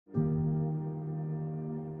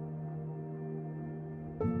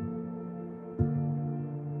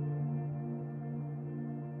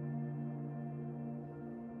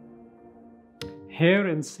Hair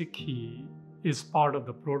in Sikhi is part of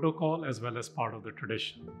the protocol as well as part of the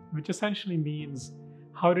tradition, which essentially means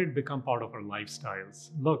how did it become part of our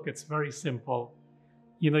lifestyles? Look, it's very simple.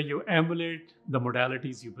 You emulate the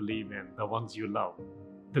modalities you believe in, the ones you love.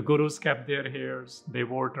 The gurus kept their hairs, they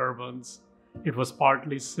wore turbans. It was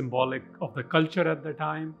partly symbolic of the culture at the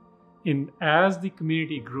time. As the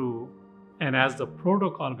community grew and as the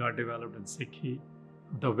protocol got developed in Sikhi,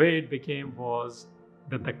 the way it became was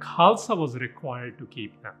that the Khalsa was required to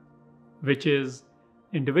keep them, which is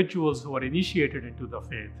individuals who are initiated into the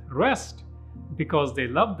faith rest because they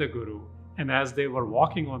loved the Guru, and as they were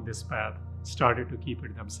walking on this path, started to keep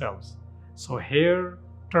it themselves. So hair,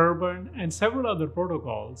 turban, and several other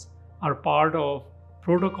protocols are part of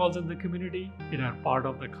protocols in the community. They are part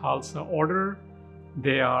of the Khalsa order.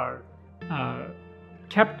 They are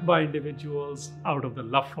kept by individuals out of the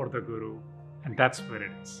love for the Guru, and that's where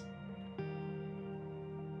it is.